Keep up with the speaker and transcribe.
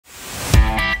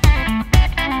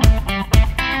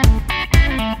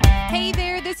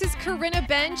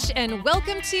Bench, and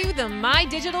welcome to the My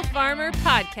Digital Farmer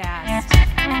podcast.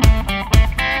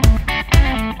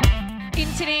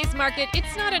 In today's market,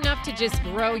 it's not enough to just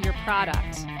grow your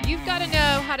product. You've got to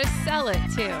know how to sell it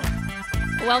too.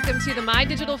 Welcome to the My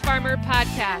Digital Farmer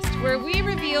podcast, where we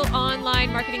reveal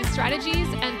online marketing strategies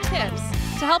and tips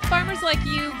to help farmers like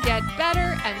you get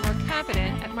better and more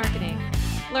confident at marketing.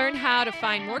 Learn how to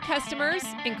find more customers,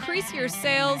 increase your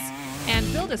sales,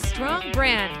 and build a strong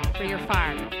brand for your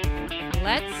farm.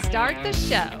 Let's start the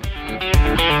show.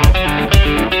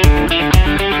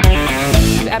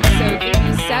 Episode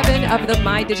 87 of the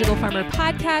My Digital Farmer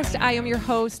podcast. I am your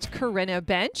host, Corinna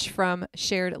Bench from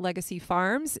Shared Legacy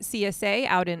Farms, CSA,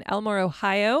 out in Elmore,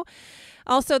 Ohio.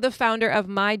 Also the founder of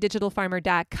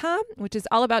MyDigitalFarmer.com, which is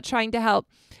all about trying to help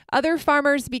other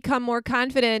farmers become more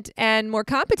confident and more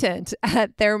competent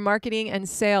at their marketing and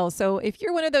sales. So if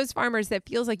you're one of those farmers that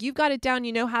feels like you've got it down,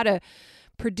 you know how to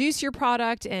produce your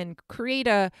product and create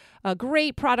a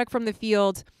great product from the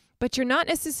field, but you're not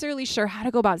necessarily sure how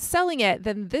to go about selling it,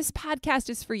 then this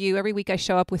podcast is for you. Every week I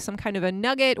show up with some kind of a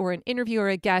nugget or an interview or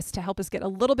a guest to help us get a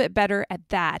little bit better at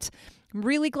that. I'm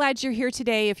really glad you're here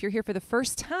today. If you're here for the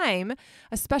first time,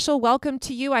 a special welcome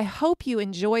to you. I hope you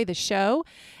enjoy the show,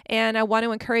 and I want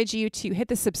to encourage you to hit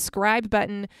the subscribe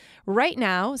button right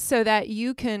now so that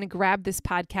you can grab this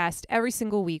podcast every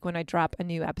single week when I drop a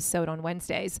new episode on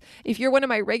Wednesdays. If you're one of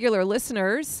my regular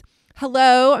listeners,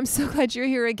 hello, I'm so glad you're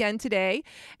here again today,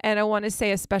 and I want to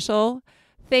say a special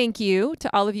thank you to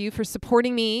all of you for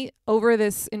supporting me over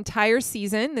this entire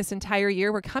season, this entire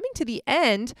year. We're coming to the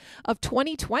end of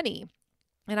 2020.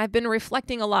 And I've been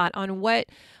reflecting a lot on what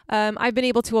I've been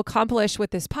able to accomplish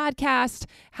with this podcast,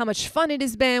 how much fun it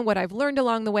has been, what I've learned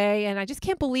along the way. And I just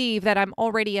can't believe that I'm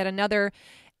already at another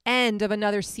end of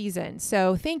another season.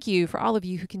 So thank you for all of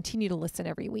you who continue to listen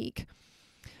every week.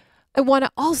 I want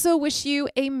to also wish you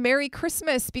a Merry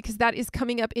Christmas because that is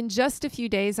coming up in just a few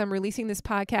days. I'm releasing this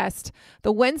podcast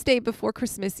the Wednesday before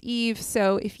Christmas Eve.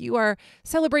 So if you are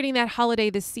celebrating that holiday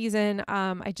this season,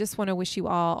 I just want to wish you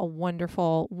all a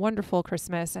wonderful, wonderful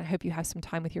Christmas. And I hope you have some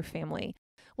time with your family.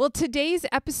 Well, today's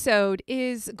episode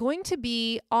is going to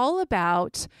be all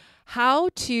about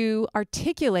how to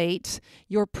articulate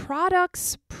your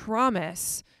product's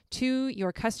promise to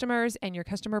your customers and your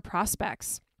customer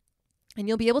prospects. And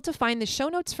you'll be able to find the show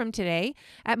notes from today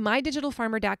at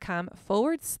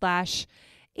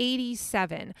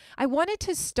mydigitalfarmer.com/87. I wanted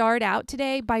to start out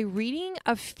today by reading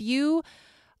a few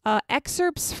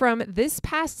excerpts from this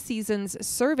past season's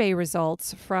survey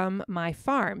results from my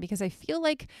farm because I feel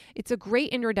like it's a great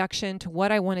introduction to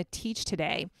what I want to teach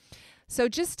today. So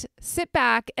just sit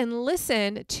back and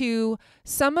listen to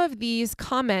some of these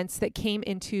comments that came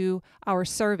into our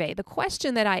survey. The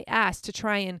question that I asked to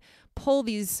try and pull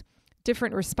these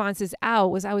different responses out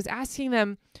was I was asking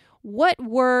them, what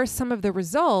were some of the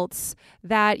results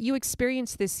that you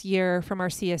experienced this year from our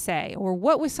CSA? Or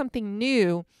what was something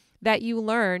new that you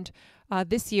learned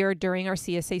this year during our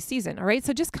CSA season? All right,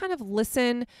 so just kind of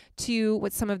listen to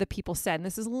what some of the people said. And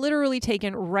this is literally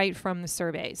taken right from the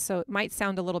surveys. So it might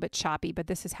sound a little bit choppy, but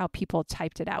this is how people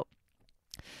typed it out.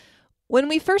 When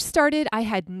we first started, I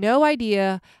had no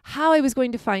idea how I was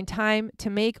going to find time to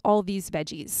make all these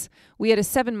veggies. We had a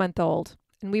 7-month-old,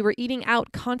 and we were eating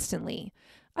out constantly.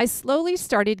 I slowly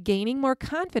started gaining more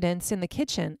confidence in the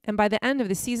kitchen, and by the end of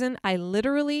the season, I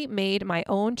literally made my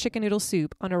own chicken noodle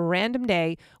soup on a random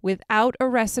day without a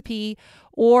recipe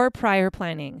or prior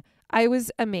planning. I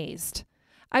was amazed.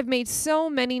 I've made so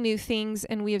many new things,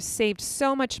 and we have saved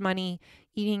so much money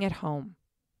eating at home.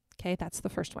 Okay, that's the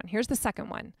first one. Here's the second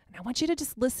one. And I want you to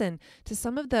just listen to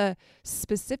some of the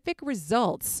specific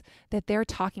results that they're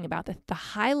talking about, the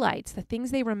highlights, the things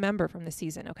they remember from the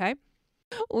season, okay?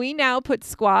 We now put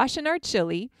squash in our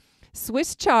chili,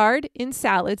 Swiss chard in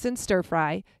salads and stir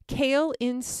fry, kale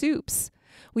in soups.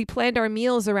 We planned our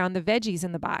meals around the veggies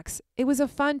in the box. It was a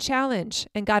fun challenge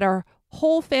and got our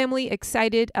whole family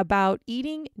excited about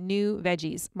eating new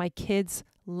veggies. My kids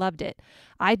loved it.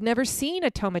 I'd never seen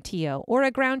a tomatillo or a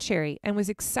ground cherry and was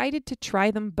excited to try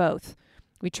them both.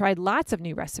 We tried lots of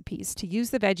new recipes to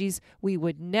use the veggies we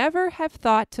would never have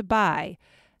thought to buy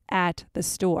at the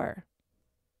store.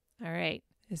 All right,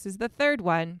 this is the third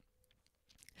one.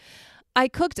 I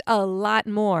cooked a lot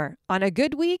more. On a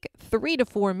good week, 3 to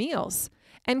 4 meals.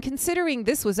 And considering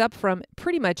this was up from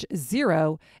pretty much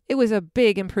 0, it was a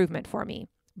big improvement for me.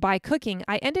 By cooking,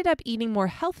 I ended up eating more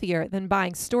healthier than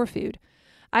buying store food.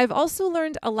 I've also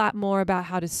learned a lot more about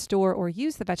how to store or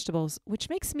use the vegetables, which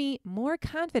makes me more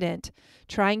confident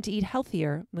trying to eat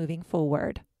healthier moving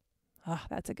forward. Oh,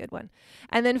 that's a good one.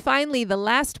 And then finally, the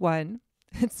last one,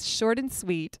 it's short and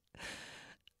sweet.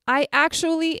 I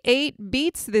actually ate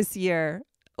beets this year.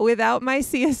 Without my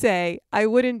CSA, I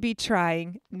wouldn't be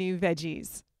trying new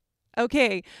veggies.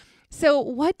 Okay, so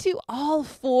what do all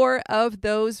 4 of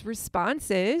those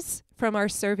responses from our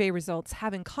survey results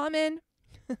have in common?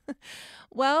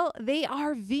 Well, they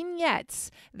are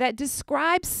vignettes that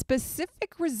describe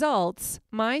specific results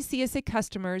my CSA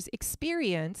customers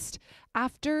experienced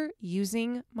after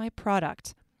using my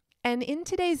product. And in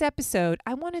today's episode,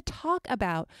 I want to talk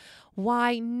about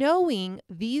why knowing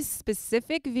these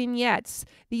specific vignettes,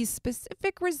 these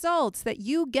specific results that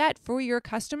you get for your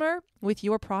customer with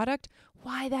your product,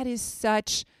 why that is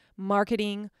such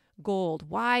marketing gold,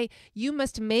 why you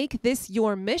must make this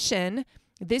your mission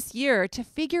this year to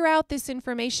figure out this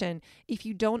information if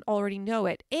you don't already know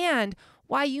it, and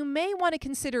why you may want to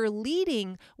consider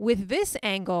leading with this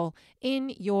angle in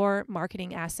your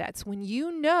marketing assets. When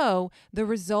you know the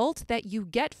result that you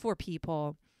get for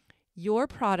people, your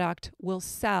product will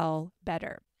sell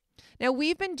better. Now,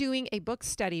 we've been doing a book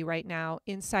study right now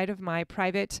inside of my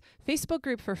private Facebook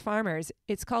group for farmers.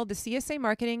 It's called the CSA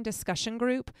Marketing Discussion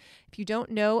Group. If you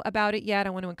don't know about it yet, I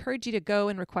want to encourage you to go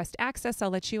and request access. I'll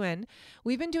let you in.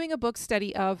 We've been doing a book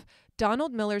study of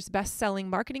Donald Miller's best-selling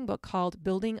marketing book called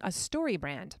Building a Story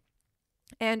Brand.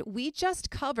 And we just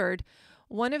covered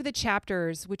one of the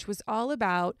chapters, which was all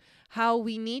about how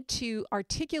we need to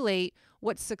articulate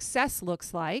what success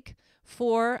looks like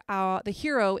for the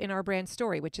hero in our brand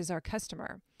story, which is our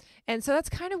customer. And so that's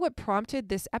kind of what prompted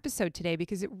this episode today,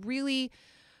 because it really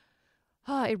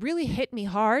hit me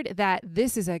hard that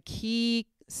this is a key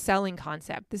selling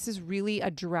concept. This is really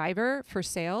a driver for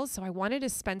sales. So I wanted to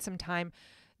spend some time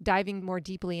diving more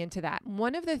deeply into that.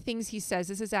 One of the things he says,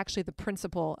 this is actually the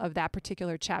principle of that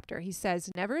particular chapter. He says,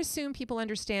 never assume people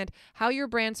understand how your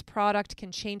brand's product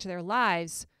can change their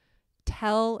lives.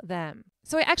 Tell them.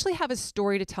 So I actually have a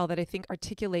story to tell that I think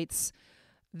articulates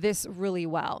this really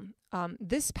well.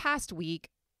 This past week,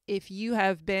 if you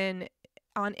have been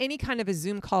on any kind of a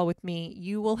Zoom call with me,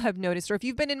 you will have noticed, or if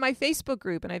you've been in my Facebook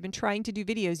group and I've been trying to do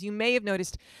videos, you may have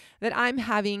noticed that I'm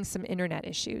having some internet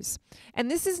issues. And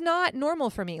this is not normal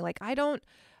for me. Like I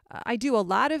do a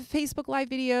lot of Facebook Live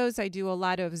videos. I do a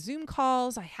lot of Zoom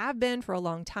calls. I have been for a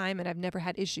long time and I've never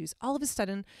had issues. All of a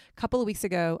sudden, a couple of weeks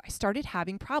ago, I started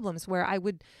having problems where I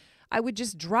would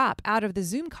just drop out of the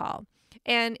Zoom call.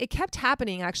 And it kept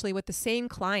happening actually with the same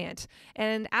client.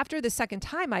 And after the second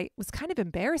time, I was kind of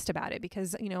embarrassed about it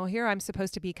because, here I'm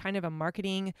supposed to be kind of a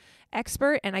marketing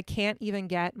expert and I can't even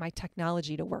get my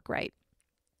technology to work right.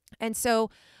 And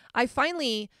so I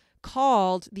finally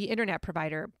called the internet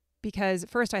provider because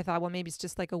at first I thought, well, maybe it's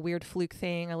just like a weird fluke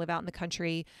thing. I live out in the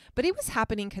country, but it was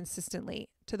happening consistently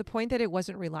to the point that it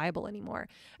wasn't reliable anymore.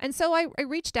 And so I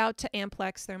reached out to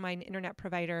Amplex. They're my internet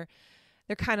provider.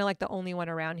 They're kind of like the only one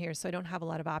around here, so I don't have a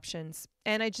lot of options.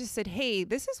 And I just said, hey,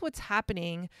 this is what's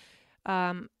happening.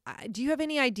 Do you have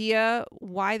any idea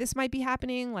why this might be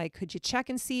happening? Like, could you check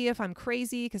and see if I'm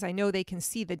crazy? Because I know they can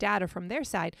see the data from their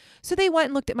side. So they went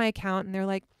and looked at my account and they're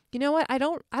like, you know what? I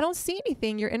don't see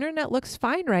anything. Your internet looks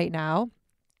fine right now.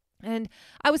 And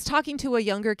I was talking to a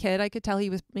younger kid. I could tell he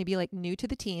was maybe like new to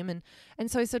the team.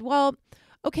 And so I said, well,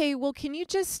 okay, well, can you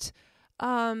just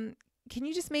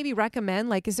maybe recommend,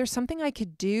 like, is there something I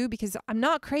could do? Because I'm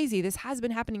not crazy. This has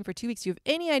been happening for 2 weeks. Do you have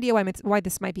any idea why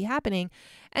this might be happening?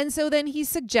 And so then he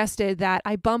suggested that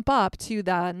I bump up to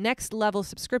the next level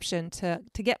subscription to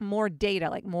get more data,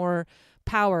 like more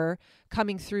power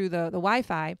coming through the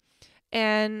Wi-Fi.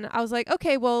 And I was like,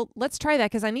 okay, well, let's try that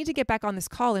because I need to get back on this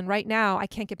call. And right now I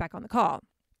can't get back on the call.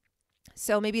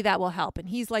 So maybe that will help. And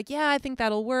he's like, yeah, I think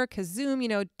that'll work because Zoom,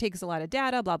 takes a lot of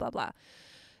data, blah, blah, blah.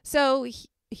 So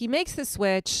he makes the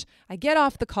switch. I get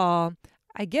off the call.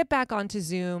 I get back onto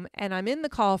Zoom and I'm in the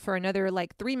call for another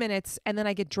like 3 minutes and then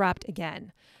I get dropped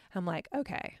again. I'm like,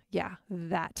 okay, yeah,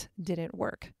 that didn't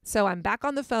work. So I'm back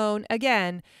on the phone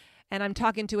again and I'm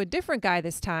talking to a different guy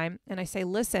this time. And I say,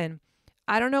 listen,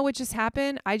 I don't know what just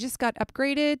happened. I just got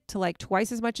upgraded to like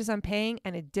twice as much as I'm paying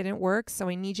and it didn't work. So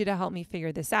I need you to help me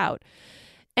figure this out.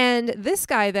 And this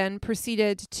guy then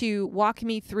proceeded to walk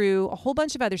me through a whole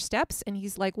bunch of other steps. And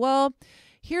he's like, well,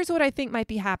 here's what I think might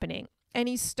be happening. And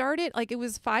he started, like, it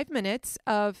was 5 minutes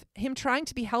of him trying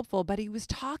to be helpful, but he was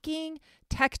talking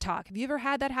tech talk. Have you ever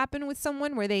had that happen with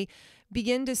someone where they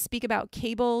begin to speak about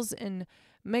cables and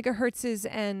megahertzes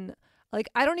and like,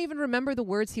 I don't even remember the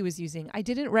words he was using. I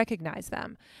didn't recognize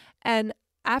them. And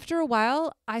after a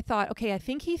while, I thought, okay, I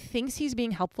think he thinks he's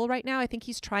being helpful right now. I think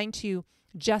he's trying to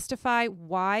justify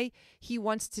why he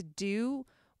wants to do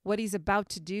what he's about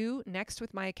to do next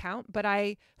with my account. But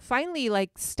I finally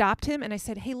stopped him and I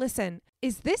said, hey, listen,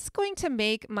 is this going to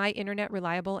make my internet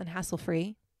reliable and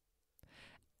hassle-free?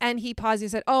 And he paused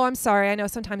and said, "Oh, I'm sorry. I know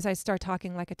sometimes I start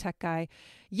talking like a tech guy.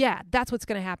 Yeah, that's what's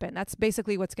going to happen. That's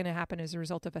basically what's going to happen as a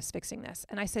result of us fixing this."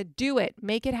 And I said, "Do it.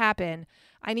 Make it happen.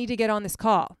 I need to get on this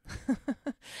call."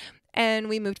 And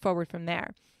we moved forward from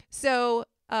there. So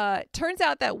turns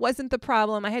out that wasn't the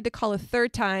problem. I had to call a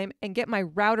third time and get my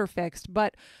router fixed.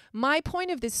 But my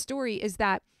point of this story is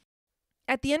that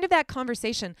at the end of that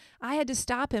conversation, I had to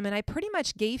stop him, and I pretty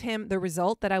much gave him the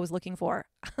result that I was looking for.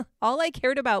 All I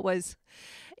cared about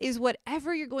is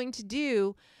whatever you're going to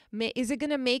do, is it going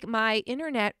to make my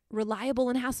internet reliable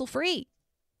and hassle-free?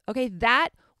 Okay, that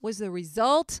was the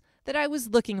result that I was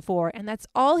looking for, and that's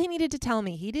all he needed to tell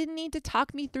me. He didn't need to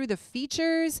talk me through the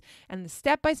features and the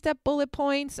step-by-step bullet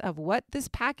points of what this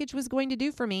package was going to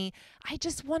do for me. I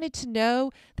just wanted to know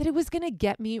that it was going to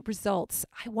get me results.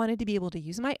 I wanted to be able to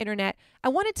use my internet. I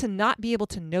wanted to not be able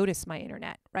to notice my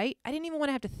internet, right? I didn't even want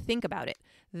to have to think about it.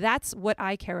 That's what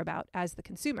I care about as the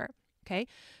consumer. Okay,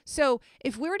 so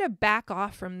if we were to back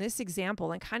off from this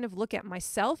example and kind of look at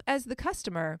myself as the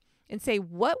customer and say,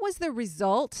 what was the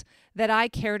result that I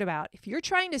cared about? If you're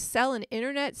trying to sell an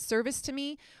internet service to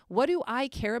me, what do I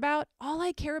care about? All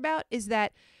I care about is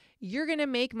that you're going to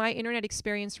make my internet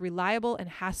experience reliable and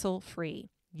hassle-free.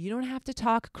 You don't have to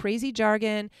talk crazy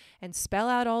jargon and spell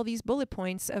out all these bullet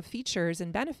points of features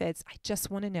and benefits. I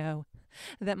just want to know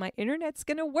that my internet's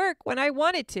going to work when I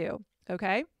want it to,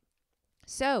 okay?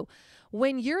 So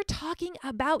when you're talking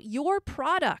about your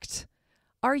product,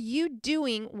 are you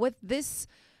doing what this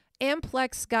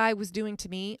Amplex guy was doing to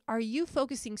me? Are you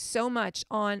focusing so much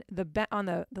on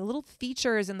the little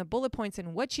features and the bullet points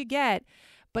and what you get,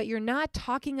 but you're not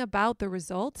talking about the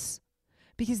results?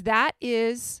 Because that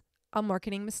is a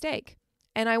marketing mistake.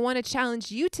 And I want to challenge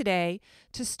you today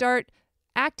to start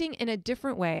acting in a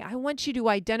different way. I want you to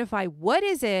identify, what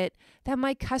is it that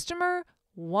my customer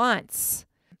wants?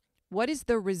 What is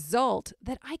the result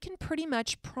that I can pretty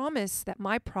much promise that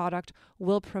my product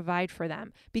will provide for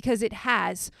them? Because it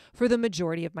has for the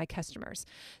majority of my customers.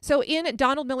 So in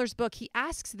Donald Miller's book, he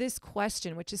asks this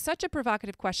question, which is such a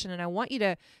provocative question, and I want you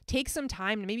to take some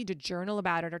time maybe to journal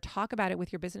about it or talk about it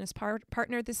with your business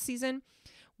partner this season.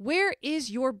 Where is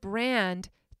your brand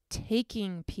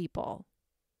taking people?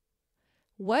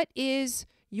 What is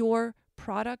your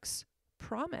product's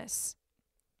promise?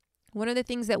 One of the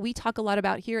things that we talk a lot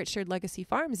about here at Shared Legacy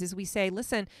Farms is we say,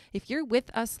 listen, if you're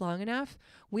with us long enough,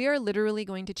 we are literally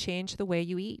going to change the way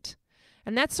you eat.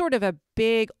 And that's sort of a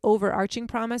big overarching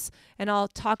promise. And I'll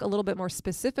talk a little bit more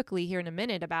specifically here in a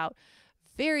minute about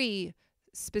very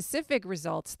specific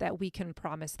results that we can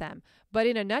promise them. But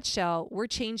in a nutshell, we're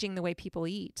changing the way people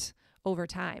eat over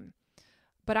time.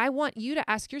 But I want you to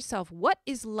ask yourself, what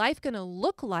is life going to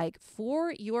look like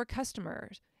for your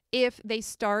customers if they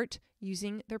start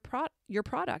using your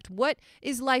product? What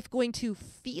is life going to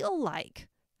feel like?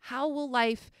 How will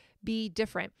life be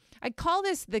different? I call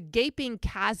this the gaping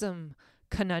chasm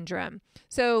conundrum.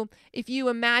 So if you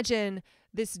imagine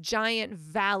this giant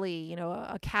valley,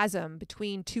 a chasm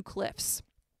between two cliffs,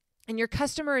 and your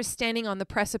customer is standing on the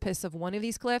precipice of one of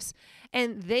these cliffs,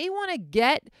 and they want to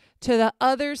get to the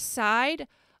other side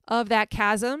of that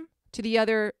chasm, to the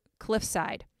other cliff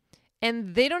side,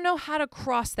 and they don't know how to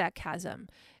cross that chasm.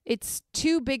 It's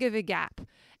too big of a gap.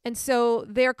 And so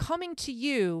they're coming to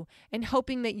you and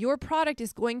hoping that your product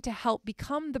is going to help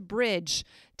become the bridge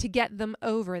to get them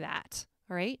over that.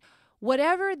 All right.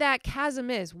 Whatever that chasm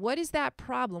is, what is that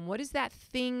problem? What is that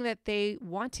thing that they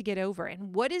want to get over?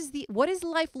 And what does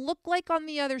life look like on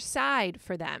the other side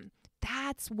for them?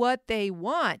 That's what they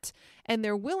want. And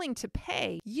they're willing to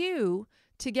pay you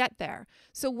to get there.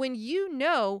 So when you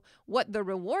know what the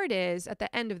reward is at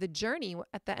the end of the journey,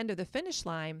 at the end of the finish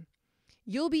line,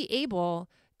 you'll be able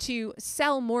to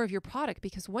sell more of your product,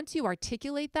 because once you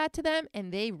articulate that to them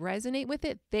and they resonate with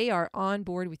it, they are on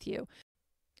board with you.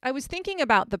 I was thinking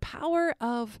about the power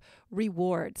of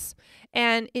rewards,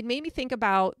 and it made me think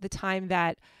about the time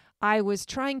that I was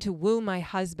trying to woo my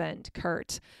husband,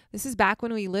 Kurt. This is back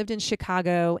when we lived in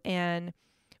Chicago, and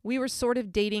we were sort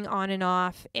of dating on and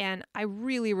off, and I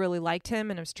really, really liked him,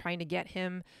 and I was trying to get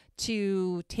him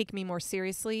to take me more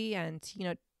seriously and,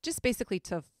 just basically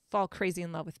to fall crazy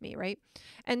in love with me, right?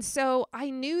 And so I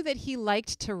knew that he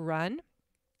liked to run.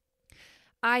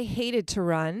 I hated to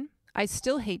run. I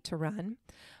still hate to run.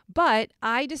 But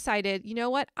I decided, you know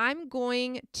what? I'm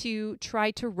going to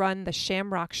try to run the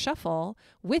Shamrock Shuffle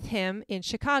with him in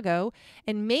Chicago,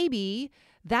 and maybe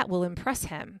that will impress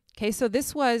him. Okay, so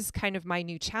this was kind of my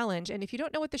new challenge. And if you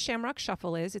don't know what the Shamrock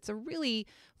Shuffle is, it's a really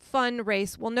fun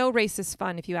race. Well, no race is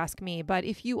fun if you ask me, but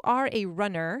if you are a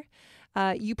runner,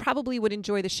 you probably would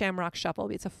enjoy the Shamrock Shuffle.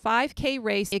 It's a 5K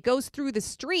race. It goes through the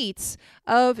streets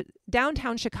of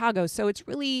downtown Chicago. So it's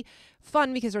really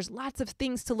fun because there's lots of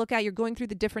things to look at. You're going through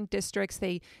the different districts.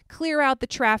 They clear out the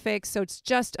traffic. So it's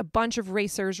just a bunch of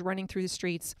racers running through the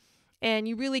streets. And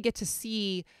you really get to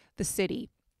see the city.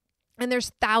 And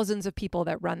there's thousands of people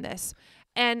that run this.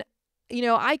 And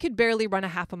I could barely run a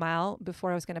half a mile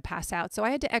before I was going to pass out. So I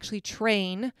had to actually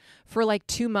train for like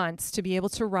 2 months to be able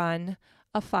to run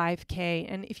a 5K.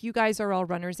 And if you guys are all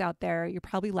runners out there, you're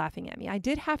probably laughing at me. I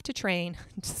did have to train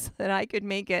just so that I could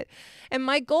make it. And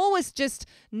my goal was just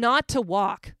not to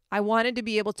walk. I wanted to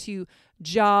be able to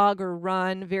jog or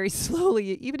run very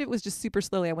slowly. Even if it was just super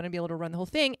slowly, I wanted to be able to run the whole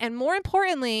thing. And more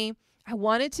importantly, I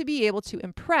wanted to be able to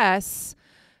impress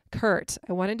Kurt.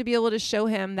 I wanted to be able to show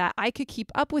him that I could keep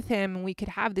up with him and we could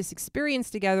have this experience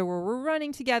together where we're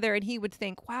running together and he would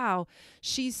think, wow,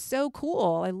 she's so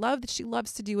cool. I love that she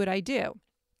loves to do what I do.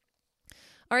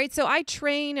 All right, so I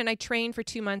trained for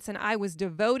 2 months and I was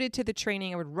devoted to the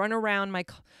training. I would run around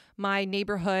my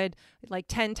neighborhood like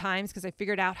 10 times because I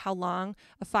figured out how long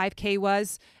a 5K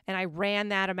was and I ran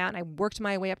that amount and I worked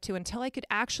my way up to until I could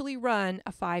actually run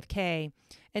a 5K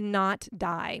and not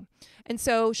die. And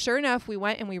so sure enough, we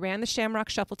went and we ran the Shamrock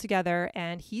Shuffle together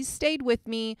and he stayed with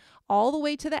me all the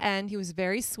way to the end. He was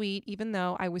very sweet, even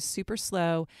though I was super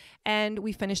slow, and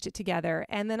we finished it together.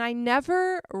 And then I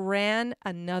never ran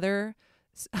another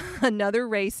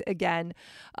race again,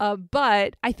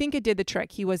 but I think it did the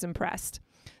trick. He was impressed.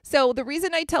 So the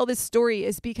reason I tell this story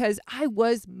is because I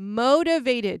was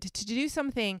motivated to do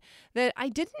something that I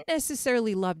didn't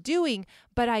necessarily love doing,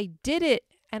 but I did it.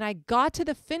 And I got to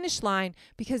the finish line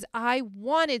because I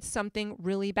wanted something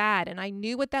really bad. And I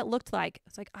knew what that looked like.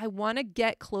 It's like, I want to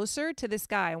get closer to this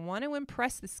guy. I want to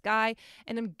impress this guy,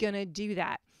 and I'm going to do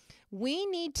that. We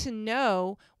need to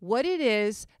know what it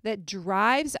is that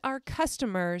drives our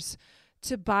customers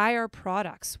to buy our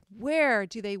products. Where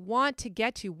do they want to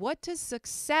get to? What does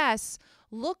success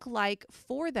look like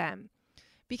for them?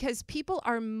 Because people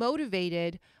are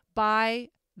motivated by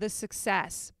the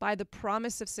success, by the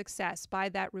promise of success, by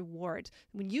that reward.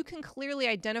 When you can clearly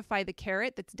identify the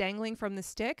carrot that's dangling from the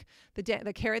stick,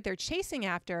 the carrot they're chasing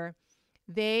after,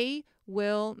 they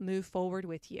will move forward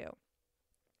with you.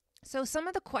 So some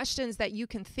of the questions that you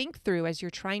can think through as you're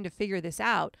trying to figure this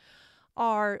out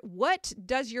are, what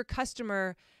does your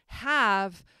customer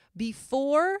have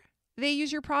before they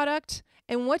use your product?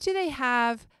 And what do they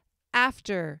have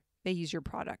after they use your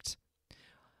product?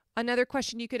 Another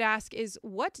question you could ask is,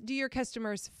 what do your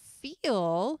customers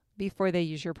feel before they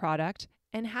use your product?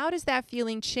 And how does that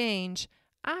feeling change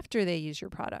after they use your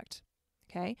product?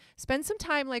 Okay. Spend some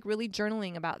time really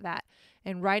journaling about that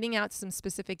and writing out some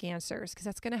specific answers, because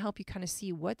that's going to help you kind of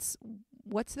see what's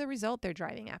the result they're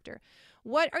driving after.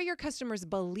 What are your customers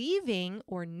believing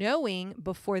or knowing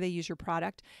before they use your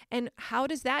product? And how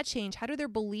does that change? How do their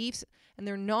beliefs and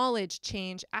their knowledge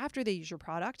change after they use your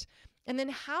product? And then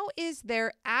how is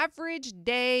their average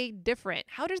day different?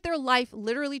 How does their life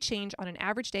literally change on an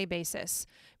average day basis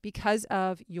because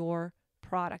of your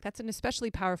product? That's an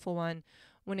especially powerful one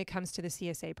when it comes to the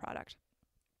CSA product.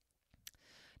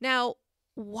 Now,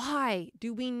 why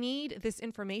do we need this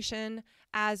information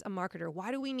as a marketer?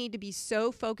 Why do we need to be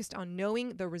so focused on knowing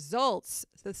the results,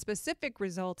 the specific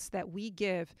results that we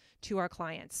give to our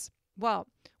clients? Well,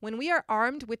 when we are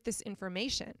armed with this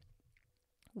information,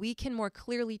 we can more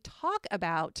clearly talk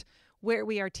about where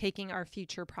we are taking our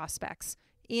future prospects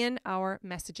in our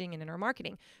messaging and in our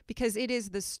marketing, because it is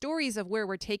the stories of where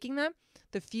we're taking them,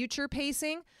 the future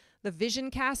pacing, the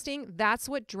vision casting, that's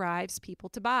what drives people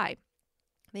to buy.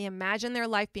 They imagine their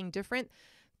life being different.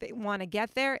 They want to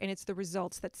get there, and it's the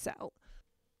results that sell.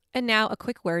 And now a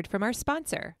quick word from our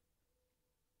sponsor.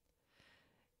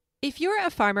 If you're a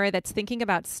farmer that's thinking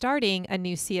about starting a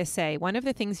new CSA, one of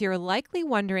the things you're likely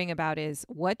wondering about is,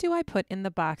 what do I put in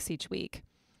the box each week?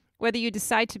 Whether you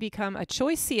decide to become a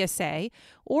choice CSA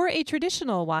or a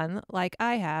traditional one like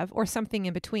I have, or something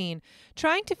in between,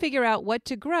 trying to figure out what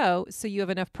to grow so you have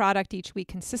enough product each week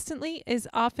consistently is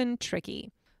often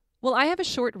tricky. Well, I have a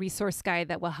short resource guide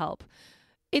that will help.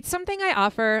 It's something I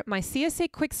offer my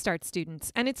CSA Quick Start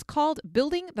students, and it's called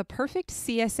Building the Perfect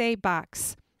CSA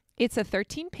Box. It's a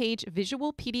 13-page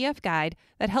visual PDF guide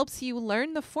that helps you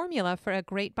learn the formula for a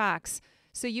great box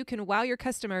so you can wow your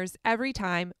customers every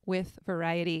time with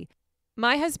variety.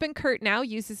 My husband Kurt now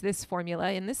uses this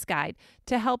formula in this guide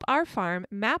to help our farm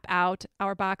map out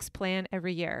our box plan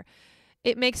every year.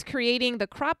 It makes creating the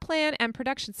crop plan and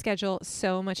production schedule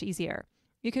so much easier.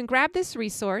 You can grab this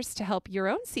resource to help your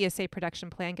own CSA production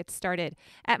plan get started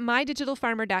at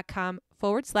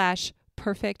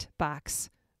mydigitalfarmer.com/perfect box.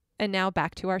 And now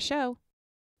back to our show.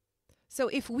 So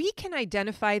if we can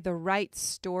identify the right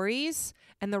stories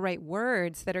and the right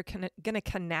words that are going to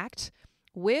connect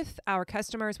with our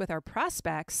customers, with our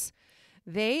prospects,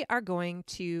 they are going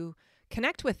to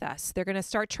connect with us. They're going to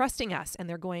start trusting us, and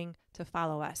they're going to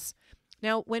follow us.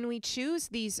 Now, when we choose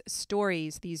these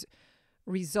stories, these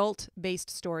result-based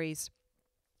stories,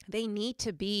 they need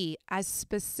to be as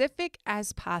specific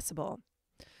as possible.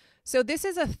 So this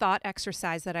is a thought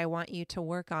exercise that I want you to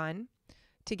work on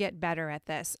to get better at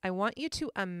this. I want you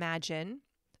to imagine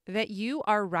that you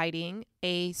are writing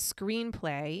a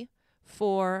screenplay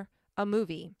for a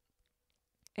movie,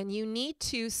 and you need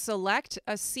to select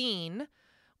a scene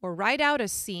or write out a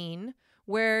scene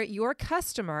where your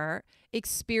customer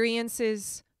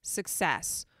experiences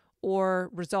success or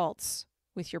results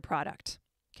with your product.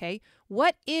 Okay?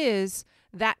 What is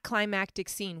that climactic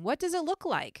scene? What does it look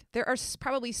like? There are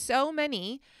probably so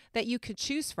many that you could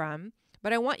choose from,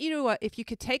 but I want you to, if you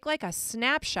could take like a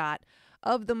snapshot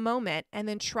of the moment and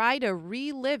then try to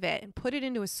relive it and put it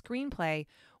into a screenplay,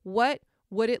 what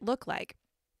would it look like?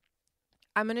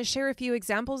 I'm going to share a few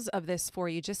examples of this for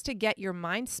you just to get your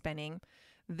mind spinning.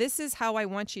 This is how I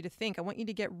want you to think. I want you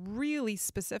to get really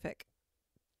specific.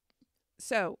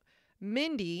 So,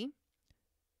 Mindy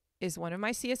is one of my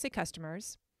CSA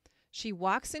customers. She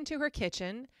walks into her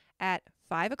kitchen at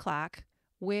 5 o'clock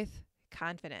with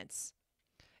confidence.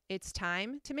 It's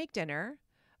time to make dinner,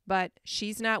 but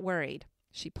she's not worried.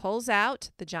 She pulls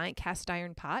out the giant cast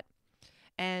iron pot,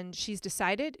 and she's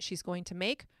decided she's going to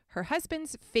make her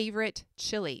husband's favorite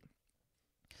chili.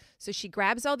 So she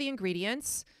grabs all the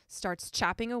ingredients, starts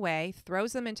chopping away,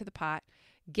 throws them into the pot,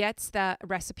 gets the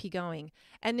recipe going.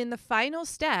 And in the final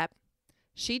step,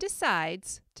 she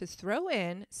decides to throw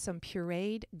in some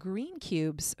pureed green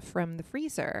cubes from the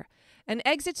freezer, an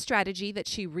exit strategy that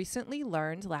she recently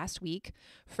learned last week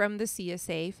from the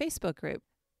CSA Facebook group.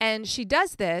 And she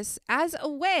does this as a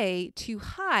way to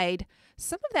hide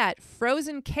some of that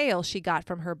frozen kale she got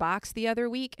from her box the other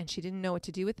week, and she didn't know what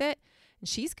to do with it. And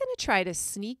she's going to try to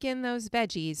sneak in those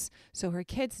veggies so her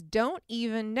kids don't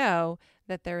even know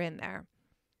that they're in there.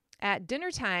 At dinner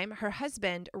time, her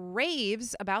husband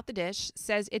raves about the dish,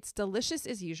 says it's delicious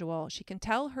as usual. She can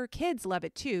tell her kids love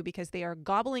it too because they are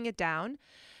gobbling it down.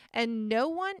 And no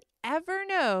one ever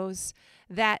knows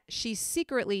that she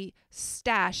secretly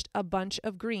stashed a bunch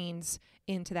of greens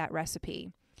into that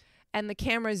recipe. And the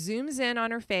camera zooms in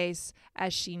on her face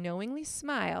as she knowingly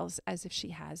smiles as if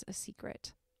she has a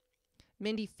secret.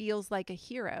 Mindy feels like a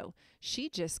hero. She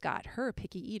just got her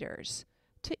picky eaters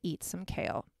to eat some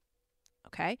kale.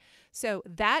 Okay, so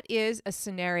that is a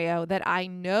scenario that I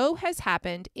know has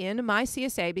happened in my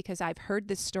CSA because I've heard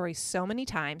this story so many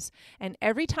times. And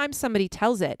every time somebody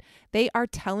tells it, they are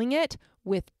telling it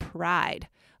with pride.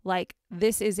 Like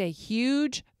this is a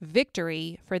huge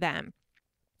victory for them.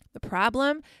 The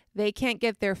problem, they can't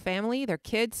get their family, their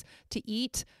kids, to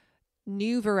eat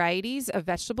new varieties of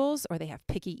vegetables, or they have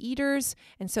picky eaters.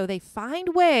 And so they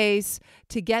find ways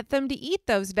to get them to eat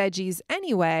those veggies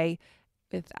anyway,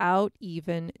 without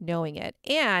even knowing it.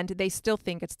 And they still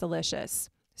think it's delicious.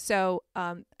 So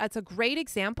that's a great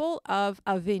example of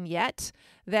a vignette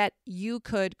that you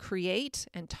could create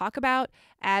and talk about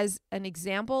as an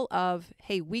example of,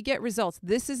 hey, we get results.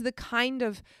 This is the kind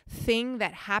of thing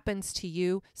that happens to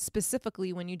you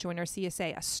specifically when you join our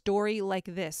CSA. A story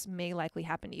like this may likely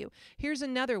happen to you. Here's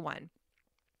another one.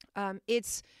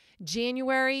 It's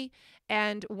January,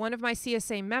 and one of my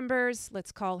CSA members,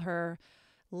 let's call her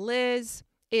Liz,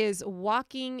 is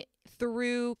walking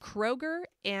through Kroger,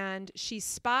 and she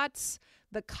spots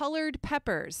the colored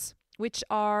peppers, which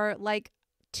are like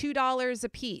 $2 a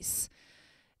piece.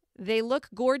 They look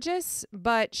gorgeous,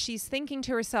 but she's thinking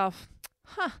to herself,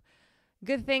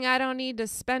 good thing I don't need to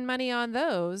spend money on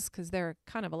those because they're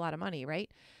kind of a lot of money, right?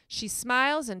 She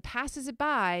smiles and passes it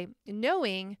by,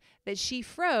 knowing that she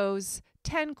froze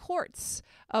 10 quarts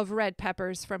of red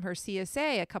peppers from her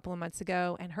CSA a couple of months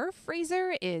ago, and her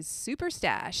freezer is super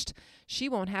stashed. She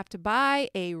won't have to buy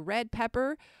a red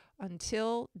pepper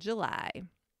until July.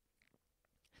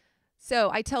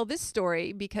 So I tell this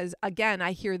story because, again,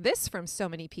 I hear this from so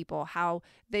many people, how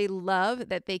they love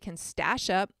that they can stash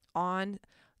up on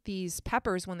these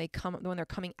peppers when they're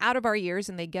coming out of our ears,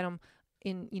 and they get them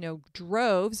in,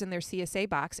 droves in their CSA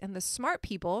box. And the smart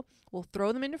people will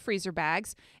throw them into freezer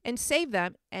bags and save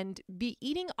them and be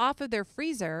eating off of their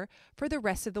freezer for the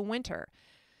rest of the winter.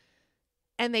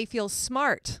 And they feel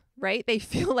smart, right? They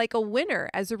feel like a winner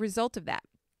as a result of that.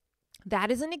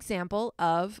 That is an example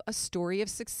of a story of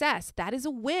success. That is a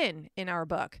win in our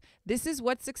book. This is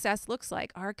what success looks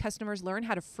like. Our customers learn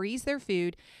how to freeze their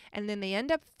food, and then they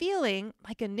end up feeling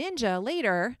like a ninja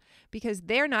later because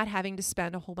they're not having to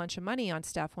spend a whole bunch of money on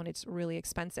stuff when it's really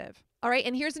expensive. All right,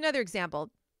 and here's another example,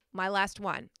 my last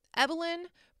one. Evelyn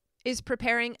is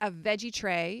preparing a veggie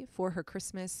tray for her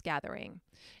Christmas gathering.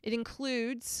 It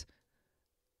includes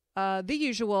the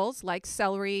usuals like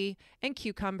celery and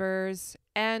cucumbers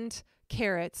and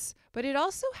carrots, but it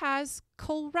also has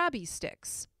kohlrabi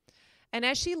sticks. And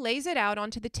as she lays it out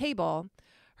onto the table,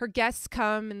 her guests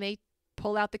come and they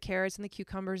pull out the carrots and the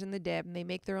cucumbers and the dip, and they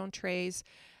make their own trays.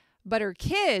 But her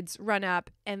kids run up,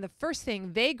 and the first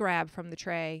thing they grab from the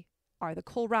tray are the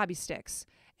kohlrabi sticks.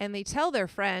 And they tell their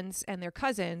friends and their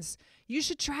cousins, "You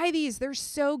should try these. They're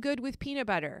so good with peanut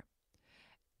butter."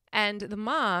 And the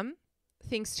mom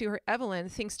Evelyn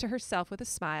thinks to herself with a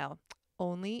smile,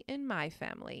 "Only in my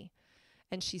family."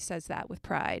 And she says that with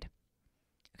pride.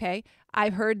 Okay,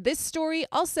 I've heard this story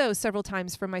also several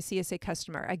times from my CSA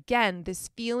customer. Again, this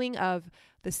feeling of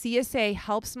the CSA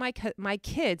helps my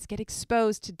kids get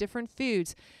exposed to different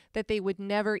foods that they would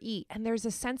never eat. And there's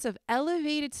a sense of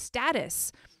elevated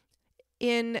status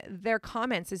in their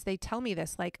comments as they tell me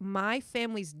this, like, my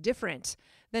family's different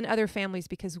than other families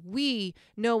because we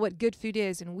know what good food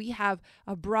is and we have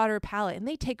a broader palate, and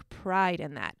they take pride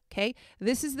in that. Okay,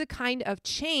 this is the kind of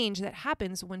change that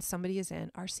happens when somebody is in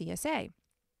our CSA.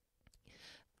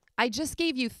 I just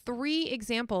gave you 3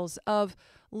 examples of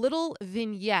little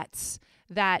vignettes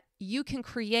that you can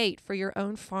create for your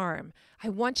own farm. I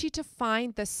want you to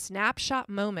find the snapshot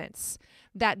moments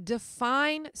that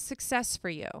define success for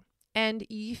you. And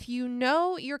if you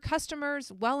know your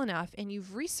customers well enough and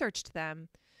you've researched them,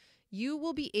 you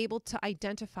will be able to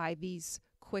identify these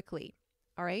quickly.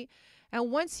 All right.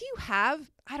 And once you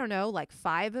have, like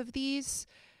 5 of these,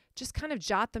 just kind of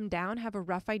jot them down, have a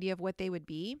rough idea of what they would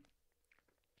be.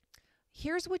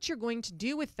 Here's what you're going to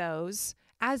do with those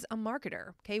as a marketer.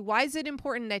 Okay. Why is it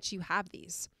important that you have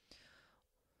these?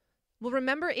 Well,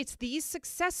 remember, it's these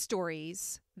success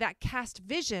stories that cast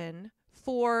vision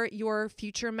for your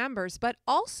future members, but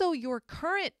also your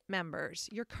current members,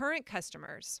 your current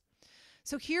customers.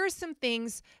 So here are some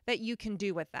things that you can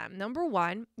do with them. Number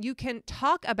 1, you can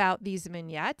talk about these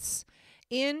vignettes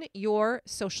in your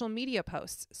social media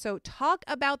posts. So talk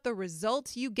about the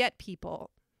results you get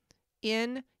people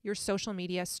in your social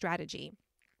media strategy.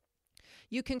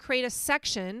 You can create a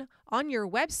section on your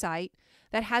website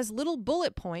that has little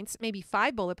bullet points, maybe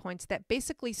 5 bullet points, that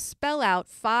basically spell out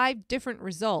 5 different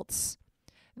results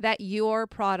that your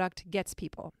product gets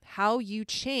people, how you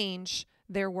change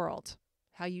their world,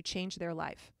 how you change their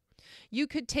life. You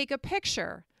could take a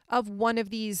picture of one of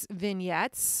these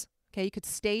vignettes. Okay, you could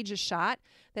stage a shot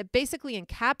that basically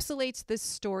encapsulates this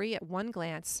story at one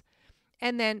glance,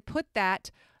 and then put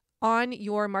that on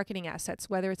your marketing assets,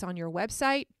 whether it's on your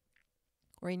website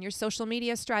or in your social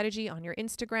media strategy, on your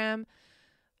Instagram.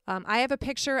 I have a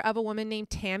picture of a woman named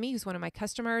Tammy, who's one of my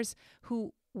customers,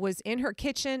 who was in her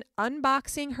kitchen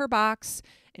unboxing her box,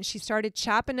 and she started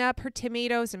chopping up her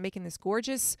tomatoes and making this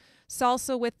gorgeous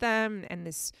salsa with them, and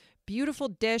this beautiful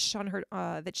dish on her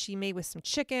that she made with some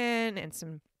chicken and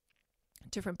some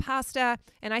different pasta.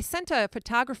 And I sent a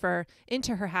photographer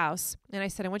into her house, and I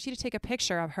said, I want you to take a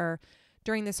picture of her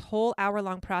during this whole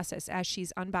hour-long process as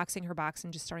she's unboxing her box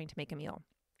and just starting to make a meal.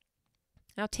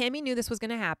 Now, Tammy knew this was going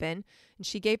to happen, and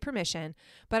she gave permission,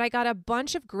 but I got a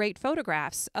bunch of great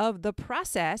photographs of the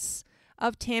process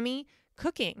of Tammy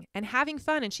cooking and having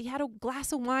fun, and she had a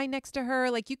glass of wine next to her.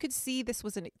 Like, you could see this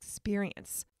was an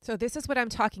experience. So this is what I'm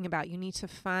talking about. You need to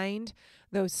find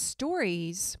those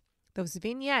stories, those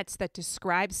vignettes that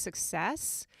describe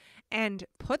success, and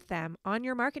put them on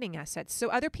your marketing assets so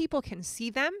other people can see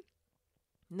them.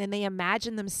 And then they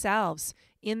imagine themselves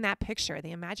in that picture.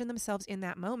 They imagine themselves in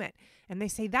that moment. And they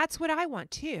say, that's what I want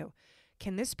too.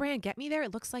 Can this brand get me there?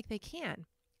 It looks like they can.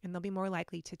 And they'll be more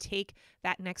likely to take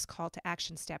that next call to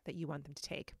action step that you want them to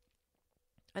take.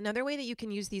 Another way that you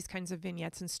can use these kinds of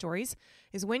vignettes and stories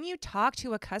is when you talk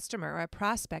to a customer or a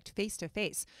prospect face to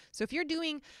face. So if you're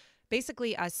doing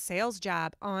basically a sales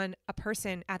job on a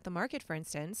person at the market, for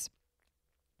instance,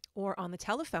 or on the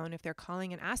telephone if they're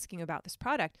calling and asking about this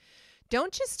product,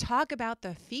 don't just talk about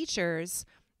the features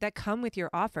that come with your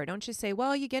offer. Don't just say,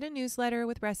 well, you get a newsletter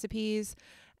with recipes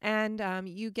and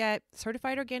you get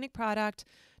certified organic product.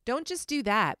 Don't just do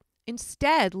that.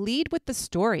 Instead, lead with the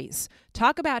stories.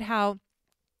 Talk about how,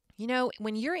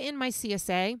 when you're in my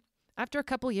CSA, after a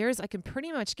couple years, I can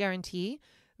pretty much guarantee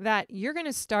that you're going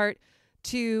to start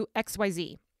to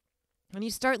XYZ. And you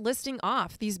start listing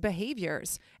off these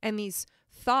behaviors and these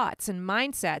thoughts and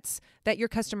mindsets that your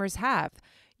customers have.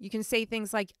 You can say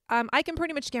things like, I can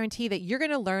pretty much guarantee that you're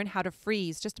going to learn how to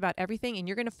freeze just about everything, and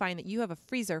you're going to find that you have a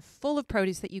freezer full of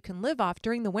produce that you can live off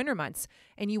during the winter months,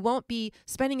 and you won't be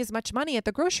spending as much money at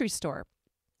the grocery store.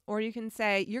 Or you can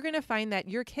say, you're going to find that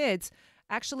your kids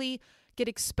actually get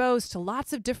exposed to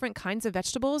lots of different kinds of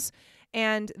vegetables,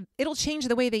 and it'll change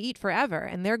the way they eat forever,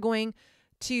 and they're going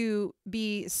to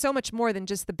be so much more than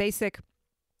just the basic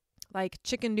like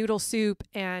chicken noodle soup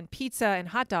and pizza and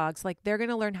hot dogs. Like they're going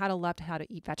to learn how to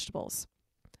eat vegetables,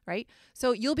 right?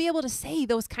 So you'll be able to say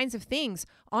those kinds of things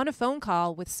on a phone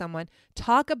call with someone.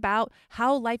 Talk about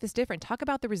how life is different. Talk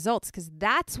about the results, because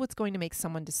that's what's going to make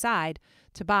someone decide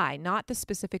to buy, not the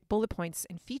specific bullet points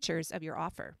and features of your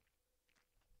offer.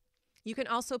 You can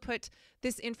also put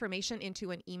this information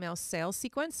into an email sales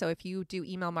sequence. So if you do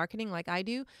email marketing like I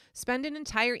do, spend an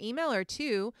entire email or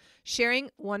two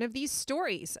sharing one of these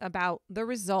stories about the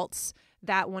results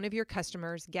that one of your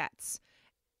customers gets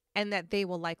and that they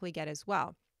will likely get as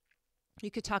well.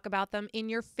 You could talk about them in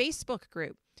your Facebook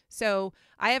group. So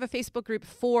I have a Facebook group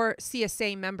for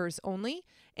CSA members only,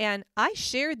 and I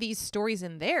share these stories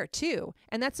in there too.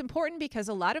 And that's important because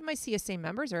a lot of my CSA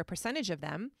members, or a percentage of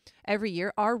them every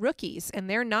year, are rookies, and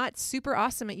they're not super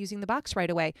awesome at using the box right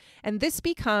away. And this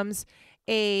becomes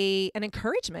an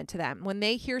encouragement to them when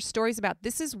they hear stories about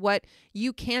this is what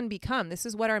you can become. This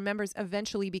is what our members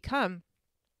eventually become.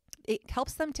 It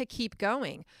helps them to keep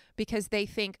going because they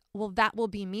think, well, that will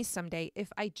be me someday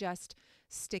if I just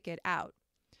stick it out.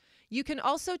 You can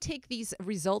also take these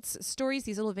results stories,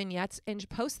 these little vignettes, and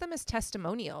post them as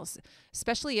testimonials,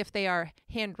 especially if they are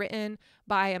handwritten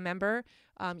by a member.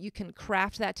 You can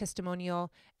craft that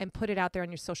testimonial and put it out there on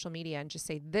your social media and just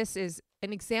say, this is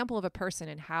an example of a person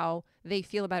and how they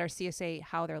feel about our CSA,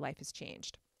 how their life has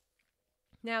changed.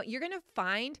 Now, you're going to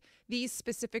find these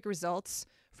specific results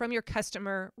from your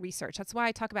customer research. That's why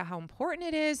I talk about how important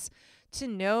it is to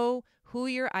know who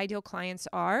your ideal clients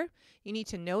are. You need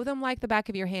to know them like the back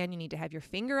of your hand. You need to have your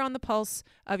finger on the pulse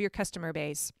of your customer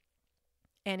base.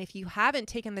 And if you haven't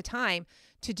taken the time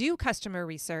to do customer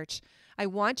research, I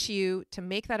want you to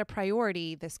make that a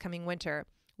priority this coming winter.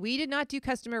 We did not do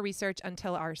customer research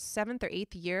until our 7th or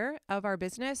 8th year of our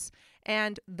business.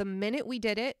 And the minute we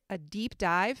did it, a deep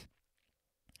dive,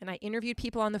 and I interviewed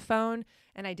people on the phone,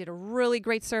 and I did a really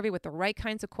great survey with the right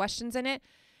kinds of questions in it.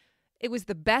 It was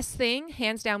the best thing,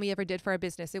 hands down, we ever did for our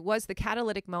business. It was the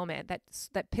catalytic moment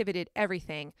that pivoted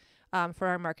everything for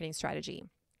our marketing strategy.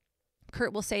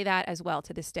 Kurt will say that as well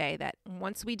to this day, that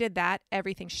once we did that,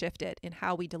 everything shifted in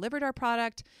how we delivered our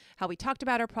product, how we talked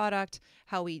about our product,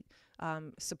 how we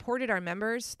supported our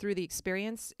members through the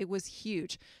experience. It was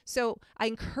huge. So I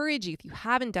encourage you, if you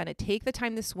haven't done it, take the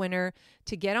time this winter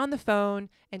to get on the phone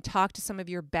and talk to some of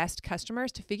your best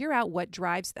customers to figure out what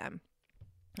drives them.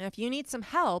 Now, if you need some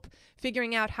help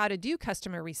figuring out how to do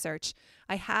customer research,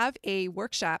 I have a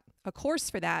workshop, a course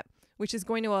for that, which is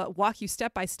going to walk you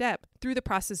step by step through the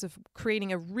process of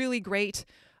creating a really great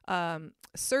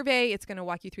survey. It's going to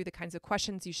walk you through the kinds of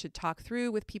questions you should talk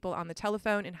through with people on the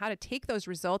telephone and how to take those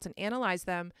results and analyze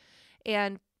them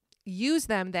and use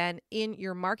them then in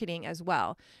your marketing as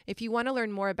well. If you want to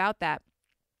learn more about that,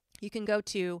 you can go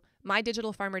to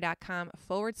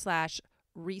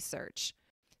mydigitalfarmer.com/research.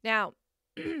 Now,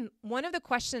 one of the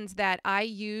questions that I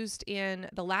used in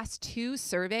the last 2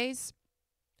 surveys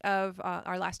of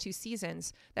our last 2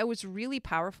 seasons that was really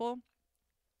powerful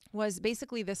was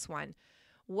basically this one.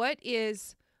 What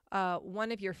is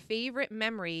one of your favorite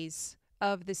memories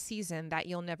of the season that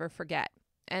you'll never forget?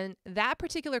 And that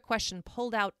particular question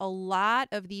pulled out a lot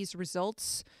of these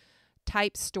results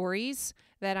type stories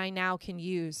that I now can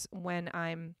use when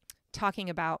I'm talking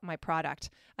about my product.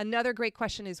 Another great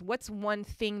question is, what's one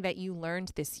thing that you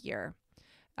learned this year?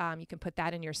 You can put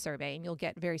that in your survey and you'll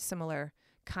get very similar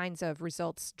kinds of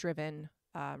results-driven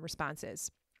responses.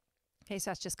 Okay,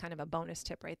 so that's just kind of a bonus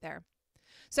tip right there.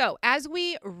 So as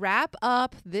we wrap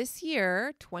up this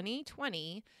year,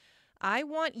 2020, I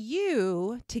want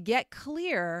you to get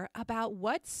clear about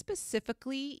what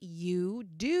specifically you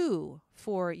do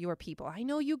for your people. I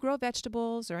know you grow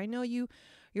vegetables, or I know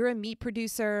you're a meat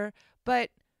producer, but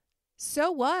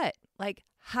so what? Like,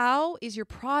 how is your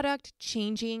product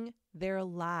changing their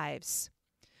lives?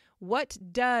 What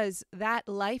does that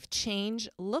life change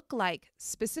look like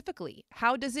specifically?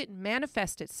 How does it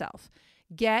manifest itself?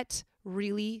 Get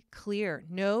really clear.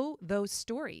 Know those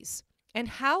stories. And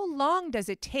how long does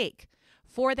it take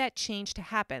for that change to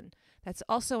happen? That's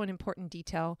also an important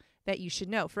detail that you should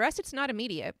know. For us, it's not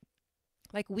immediate.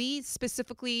 Like, we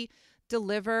specifically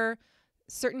deliver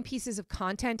certain pieces of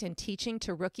content and teaching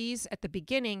to rookies at the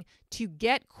beginning to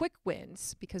get quick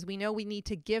wins, because we know we need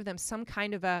to give them some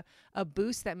kind of a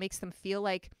boost that makes them feel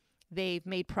like they've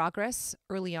made progress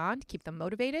early on to keep them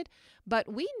motivated. But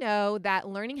we know that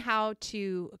learning how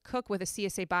to cook with a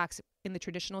CSA box in the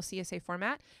traditional CSA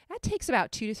format, that takes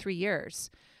about 2 to 3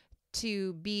 years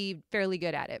to be fairly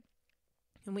good at it.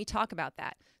 And we talk about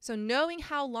that. So knowing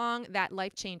how long that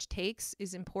life change takes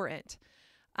is important.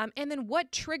 And then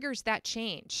what triggers that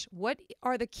change? What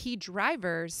are the key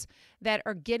drivers that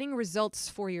are getting results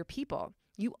for your people?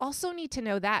 You also need to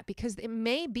know that, because it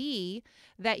may be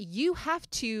that you have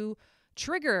to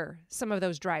trigger some of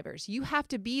those drivers. You have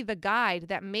to be the guide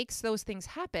that makes those things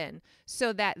happen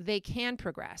so that they can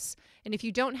progress. And if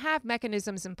you don't have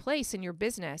mechanisms in place in your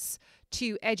business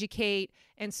to educate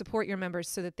and support your members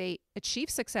so that they achieve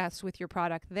success with your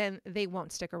product, then they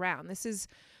won't stick around. This is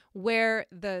where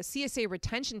the CSA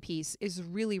retention piece is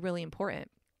really, really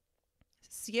important.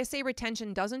 CSA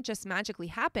retention doesn't just magically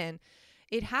happen.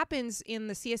 It happens in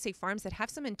the CSA farms that have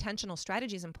some intentional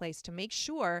strategies in place to make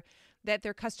sure that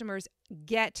their customers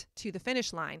get to the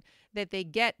finish line, that they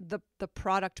get the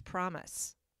product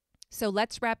promise. So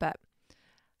let's wrap up.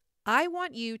 I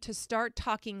want you to start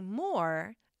talking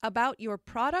more about your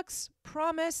product's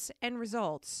promise and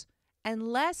results and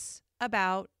less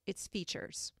about its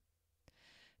features.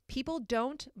 People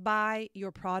don't buy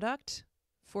your product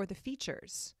for the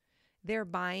features. They're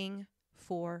buying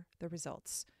for the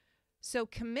results. So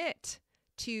commit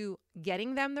to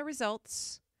getting them the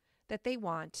results that they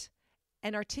want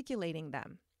and articulating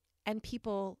them, and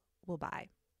people will buy.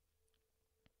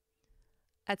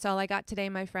 That's all I got today,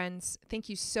 my friends. Thank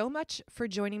you so much for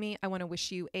joining me. I want to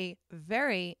wish you a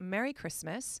very Merry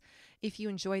Christmas. If you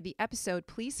enjoyed the episode,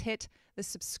 please hit the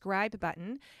subscribe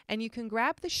button, and you can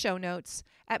grab the show notes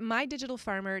at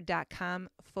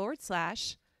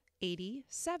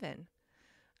mydigitalfarmer.com/87.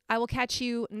 I will catch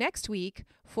you next week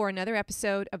for another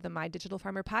episode of the My Digital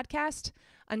Farmer podcast.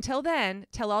 Until then,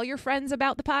 tell all your friends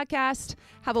about the podcast.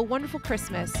 Have a wonderful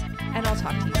Christmas, and I'll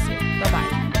talk to you soon.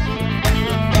 Bye-bye.